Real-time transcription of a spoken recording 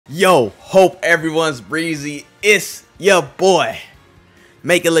Yo, hope everyone's breezy. It's your boy.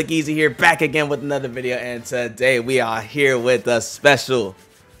 Make it look easy here, back again with another video, and today we are here with a special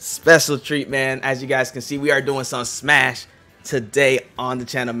treat, man. As you guys can see, we are doing some Smash today on the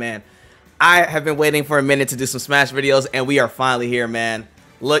channel, man. I have been waiting for a minute to do some Smash videos, and we are finally here, man.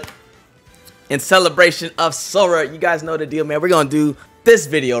 Look, in celebration of Sora, you guys know the deal, man. We're gonna do this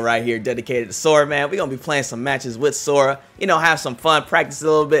video right here dedicated to Sora, man. We're gonna be playing some matches with Sora, you know, have some fun, practice a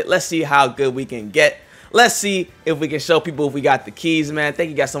little bit. Let's see how good we can get. Let's see if we can show people if we got the keys, man.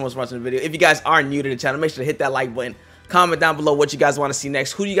 Thank you guys so much for watching the video. If you guys are new to the channel, make sure to hit that like button. Comment down below what you guys want to see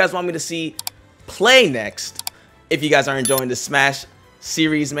next. Who do you guys want me to see play next? If you guys are enjoying the Smash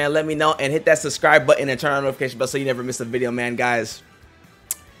series, man, let me know. And hit that subscribe button and turn on the notification bell so you never miss a video, man. Guys,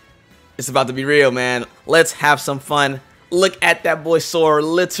 it's about to be real, man. Let's have some fun. Look at that boy Sora,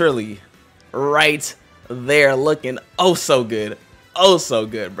 literally right there, looking oh so good. Oh so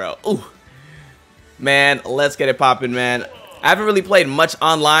good, bro. Ooh. Man, let's get it popping, man. I haven't really played much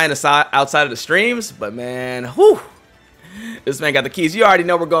online outside of the streams, but man, whew, this man got the keys. You already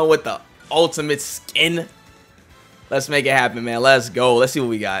know we're going with the ultimate skin. Let's make it happen, man. Let's go. Let's see what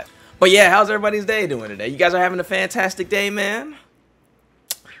we got. But yeah, how's everybody's day doing today? You guys are having a fantastic day, man.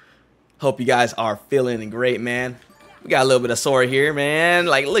 Hope you guys are feeling great, man. We got a little bit of Sora here, man.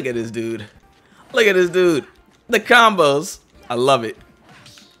 Like, look at this dude. Look at this dude. The combos. I love it.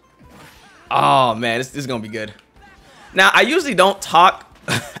 Oh, man. This is going to be good. Now, I usually don't talk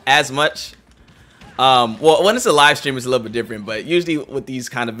as much. Well, when it's a live stream, it's a little bit different. But usually with these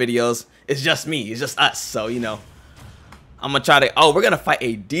kind of videos, it's just me. It's just us. So, you know, I'm going to try to... Oh, we're going to fight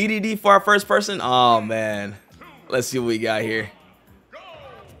a DDD for our first person? Oh, man. Let's see what we got here.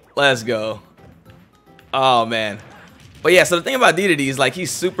 Let's go. Oh, man. But yeah, so the thing about DDD is like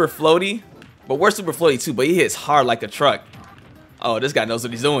he's super floaty, but we're super floaty too, but he hits hard like a truck. Oh, this guy knows what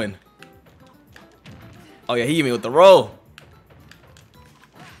he's doing. Oh yeah, he hit me with the roll.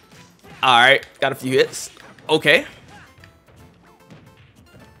 Alright, got a few hits. Okay.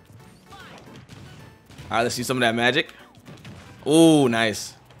 Alright, let's see some of that magic. Ooh,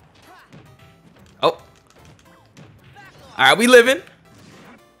 nice. Oh. Alright, we living.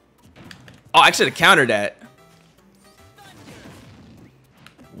 Oh, I should have countered that.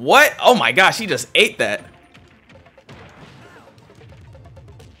 What? Oh my gosh, he just ate that.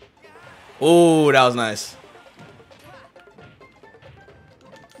 Oh, that was nice.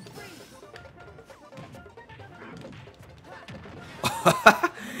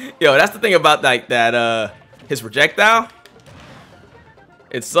 Yo, that's the thing about like that his projectile.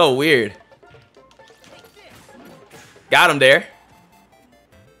 It's so weird. Got him there.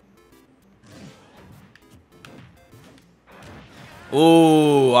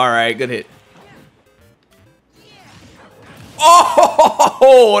 Ooh, all right, good hit.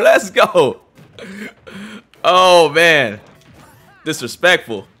 Oh, let's go. Oh, man.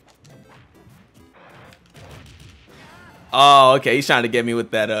 Disrespectful. Oh, okay, he's trying to get me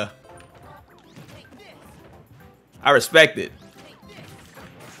with that, I respect it.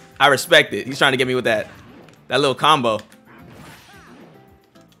 I respect it. He's trying to get me with that little combo.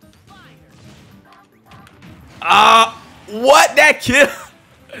 What? That kill?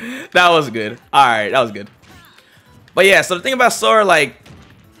 That was good. Alright, that was good. But yeah, so the thing about Sora, like,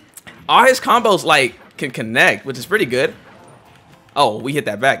 all his combos, like, can connect, which is pretty good. Oh, we hit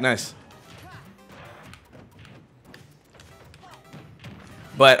that back. Nice.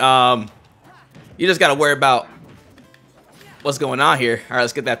 But, you just gotta worry about what's going on here. Alright,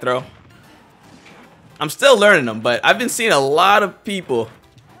 let's get that throw. I'm still learning them, but I've been seeing a lot of people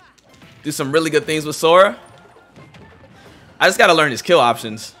do some really good things with Sora. I just gotta learn his kill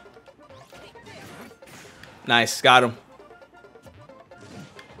options. Nice, got him.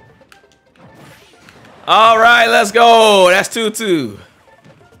 All right, let's go. That's 2-2.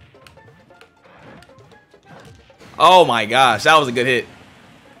 Oh my gosh, that was a good hit.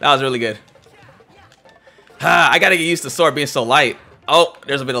 That was really good. I gotta get used to Sora being so light. Oh,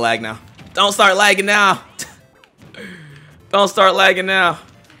 there's a bit of lag now. Don't start lagging now. Don't start lagging now.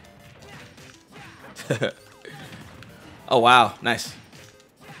 Oh, wow. Nice.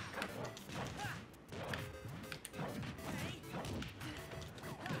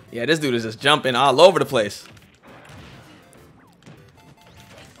 Yeah, this dude is just jumping all over the place.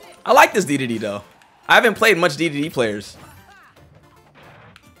 I like this DDD, though. I haven't played much DDD players.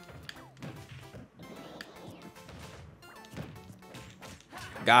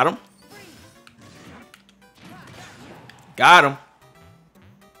 Got him. Got him.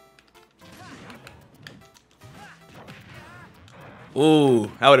 Ooh,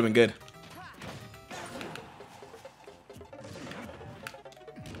 that would have been good.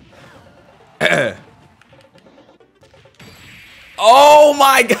 Oh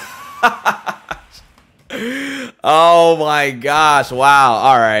my god. Oh my gosh. Wow.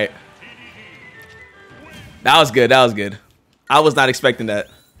 All right. That was good. That was good. I was not expecting that.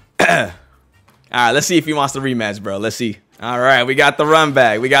 All right. Let's see if he wants to rematch, bro. Let's see. All right. We got the run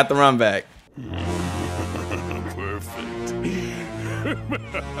back. We got the run back. Perfect.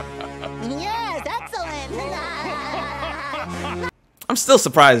 Yes, excellent. I'm still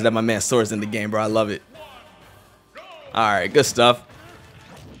surprised that my man Sora's in the game, bro. I love it. All right. Good stuff.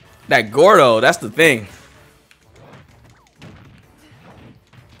 That Gordo. That's the thing.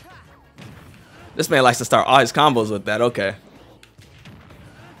 This man likes to start all his combos with that. Okay.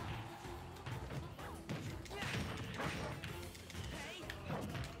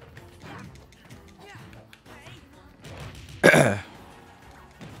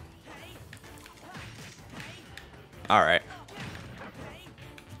 All right.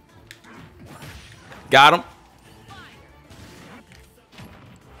 Got him.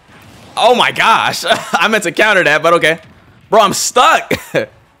 Oh my gosh. I meant to counter that, but okay. Bro, I'm stuck.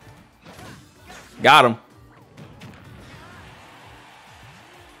 Got him.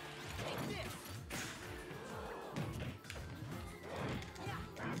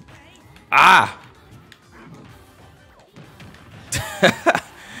 Ah.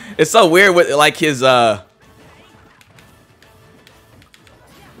 It's so weird with like his little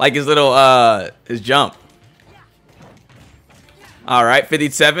his jump. All right,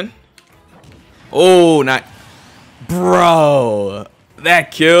 57. Oh, not bro.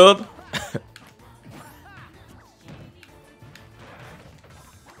 That killed.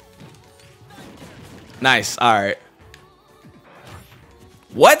 Nice. All right.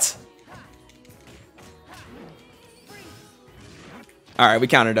 What? All right, we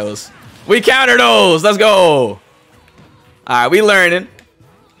counter those. We counter those. Let's go. All right, we learning.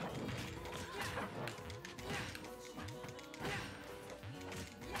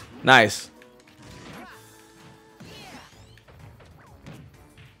 Nice.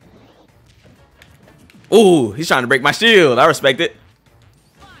 Ooh, he's trying to break my shield. I respect it.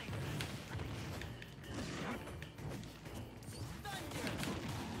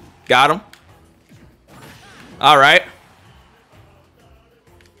 Got him. All right.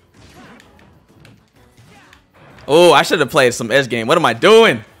 Oh, I should have played some edge game. What am I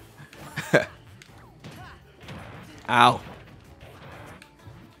doing? Ow.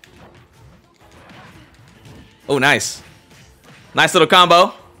 Oh, nice. Nice little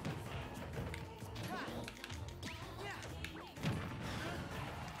combo.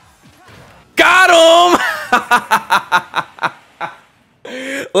 Got him!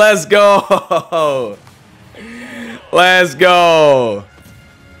 Let's go. Let's go.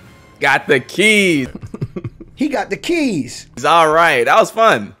 Got the keys. He got the keys. All right. That was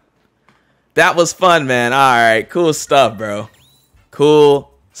fun. That was fun, man. All right. Cool stuff, bro.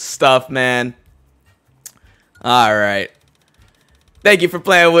 Cool stuff, man. All right. Thank you for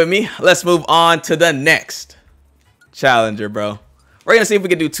playing with me. Let's move on to the next challenger, bro. We're going to see if we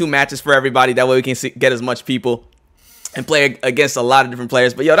can do 2 matches for everybody. That way we can get as much people and play against a lot of different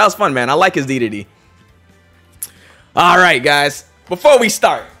players. But, yo, that was fun, man. I like his DDD. All right, guys. Before we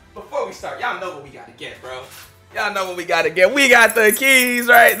start, y'all know what we got to get, bro. Y'all know what we got to get. We got the keys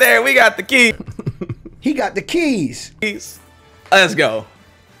right there. We got the keys. He got the keys. Let's go.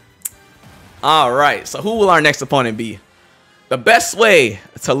 All right. So who will our next opponent be? The best way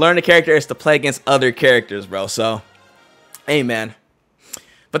to learn a character is to play against other characters, bro. So, hey, man.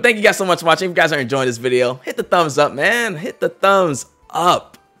 But thank you guys so much for watching. If you guys are enjoying this video, hit the thumbs up, man. Hit the thumbs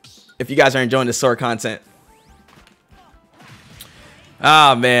up if you guys are enjoying this Sora content.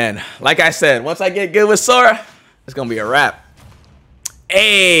 Oh, man. Like I said, once I get good with Sora, it's going to be a wrap.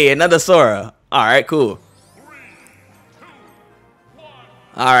 Hey, another Sora. All right, cool.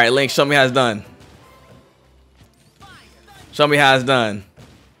 All right, Link, show me how it's done. Show me how it's done.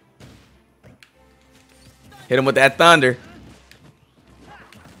 Hit him with that thunder.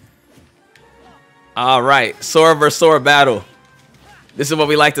 All right, Sora versus Sora battle. This is what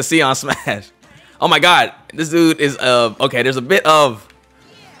we like to see on Smash. Oh my God, this dude is okay. There's a bit of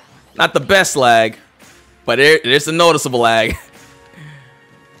not the best lag, but there's a noticeable lag.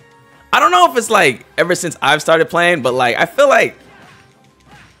 I don't know if it's like ever since I've started playing, but like I feel like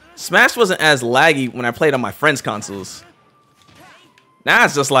Smash wasn't as laggy when I played on my friends' consoles. Now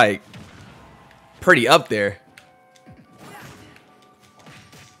it's just like pretty up there.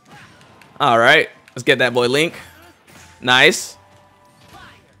 All right, let's get that boy Link. Nice.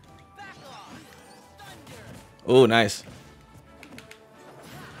 Oh, nice.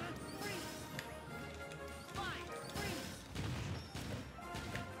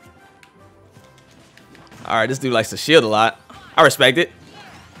 Alright, this dude likes to shield a lot. I respect it.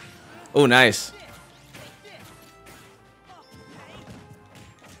 Oh, nice.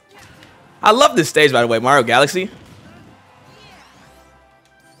 I love this stage, by the way, Mario Galaxy.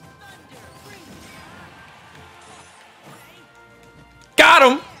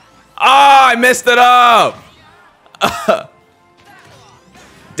 Got him! Oh, I messed it up!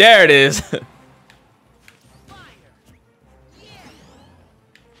 There it is.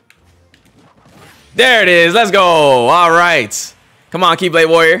 There it is. Let's go. All right. Come on, Keyblade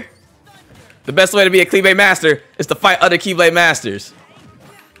Warrior. The best way to be a Keyblade Master is to fight other Keyblade Masters.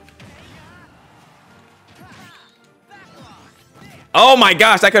 Oh my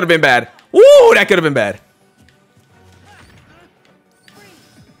gosh, that could have been bad. Woo, that could have been bad.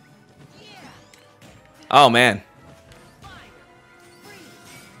 Oh, man.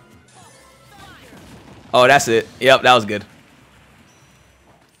 Oh, that's it. Yep, that was good.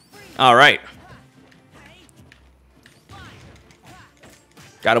 All right.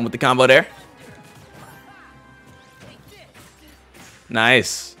 Got him with the combo there.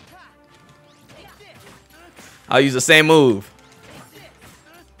 Nice. I'll use the same move.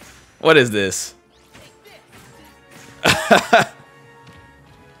 What is this?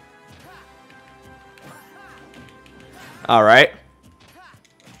 All right.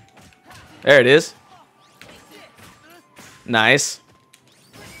 There it is. Nice.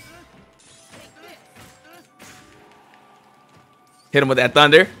 Hit him with that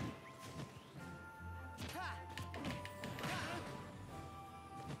thunder.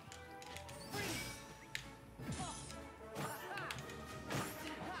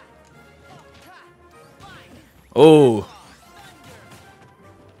 Oh.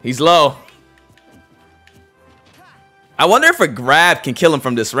 He's low. I wonder if a grab can kill him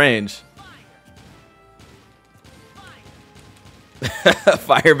from this range.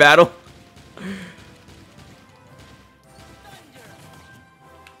 Fire battle.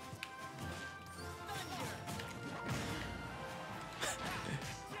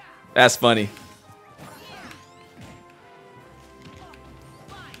 That's funny.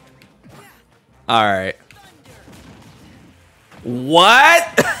 All right.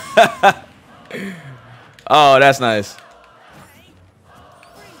 What? Oh, that's nice.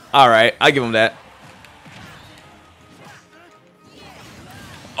 All right, I'll give him that.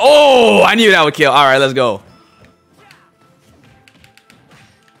 Oh, I knew that would kill. All right, let's go.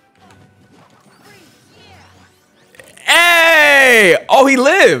 Hey! Oh, he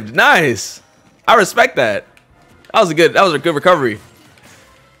lived. Nice. I respect that. That was a good recovery.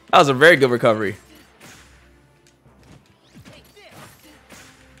 That was a very good recovery.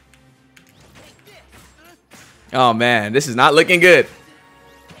 Oh man, this is not looking good.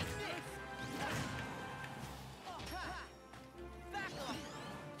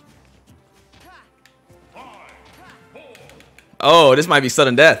 Oh, this might be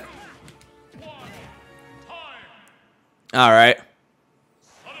sudden death. All right.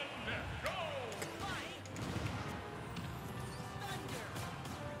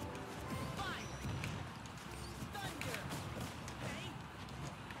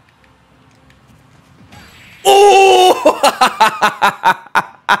 Oh!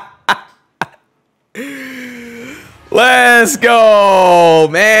 Let's go,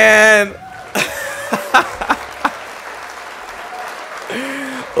 man.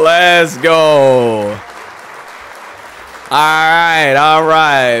 Let's go. All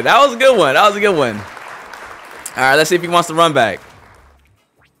right. That was a good one. All right, let's see if he wants to run back.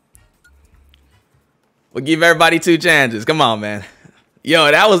 We'll give everybody 2 chances. Come on, man.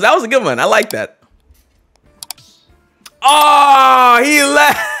 Yo, that was a good one. I like that. Oh, he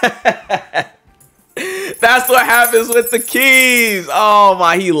left. That's what happens with the keys. Oh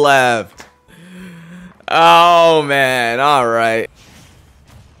my, he left. Oh man. All right.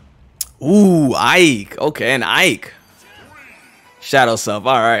 Ooh, Ike. Okay, an Ike. Shadow Self.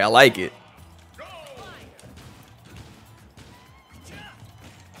 All right, I like it.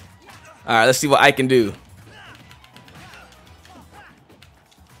 All right, let's see what Ike can do.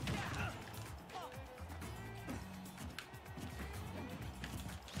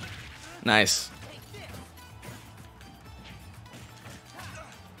 Nice.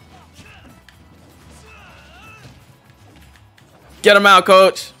 Get him out,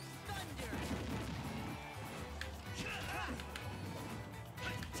 coach.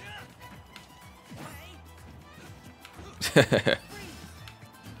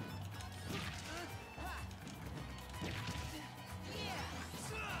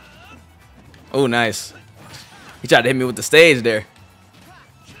 Oh, nice. He tried to hit me with the stage there.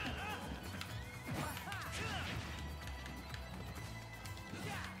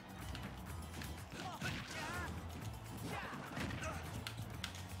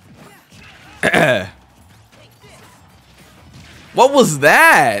 What was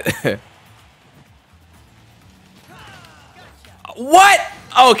that? What?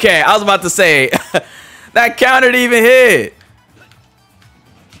 Okay, I was about to say that counter didn't even hit.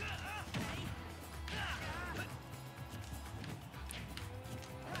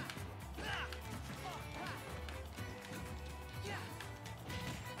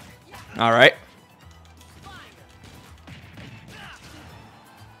 All right.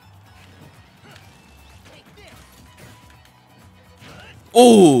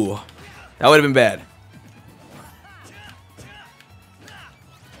 Ooh, that would have been bad.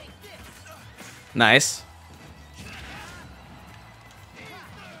 Nice.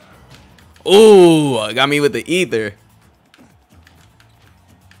 Ooh, got me with the ether.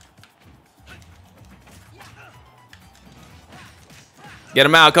 Get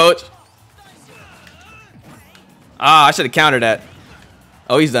him out, coach. Ah, I should have countered that.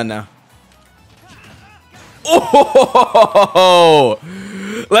 Oh, he's done now. Oh,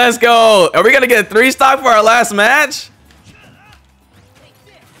 let's go. Are we gonna get a 3-stock for our last match?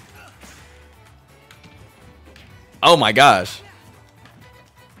 Oh my gosh.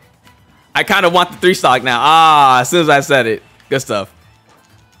 I kind of want the 3-stock now. Ah, as soon as I said it. Good stuff.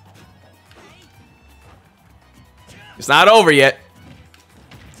 It's not over yet.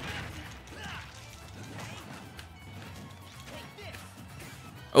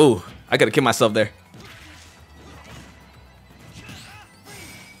 Oh, I gotta kill myself there.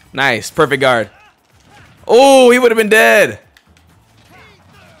 Nice, perfect guard. Oh, he would have been dead.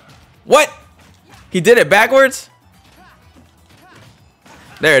 What? He did it backwards?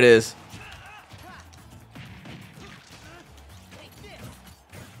 There it is.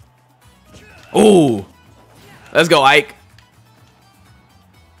 Ooh. Let's go, Ike.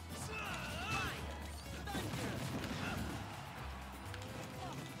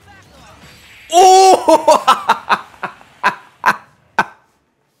 Oh!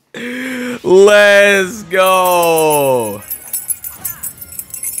 Let's go.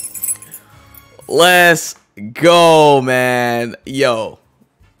 Let's go, man. Yo,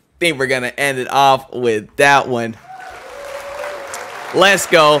 think we're gonna end it off with that one. Let's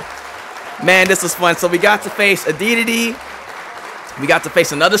go, man. This was fun. So we got to face Adidity, we got to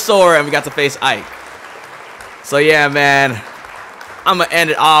face another Sora, and we got to face Ike. So yeah, man, I'm gonna end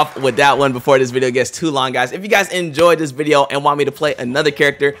it off with that one before this video gets too long, guys. If you guys enjoyed this video and want me to play another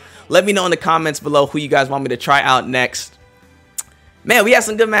character, let me know in the comments below who you guys want me to try out next. Man, we had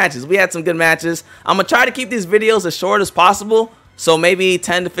some good matches. I'm gonna try to keep these videos as short as possible, so maybe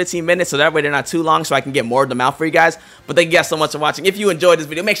 10 to 15 minutes, so that way they're not too long, so I can get more of them out for you guys. But thank you guys so much for watching. If you enjoyed this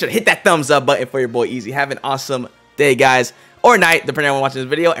video, make sure to hit that thumbs up button for your boy Easy. Have an awesome day, guys, or night, depending on when watching this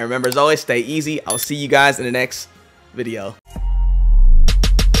video. And remember, as always, stay easy. I'll see you guys in the next video.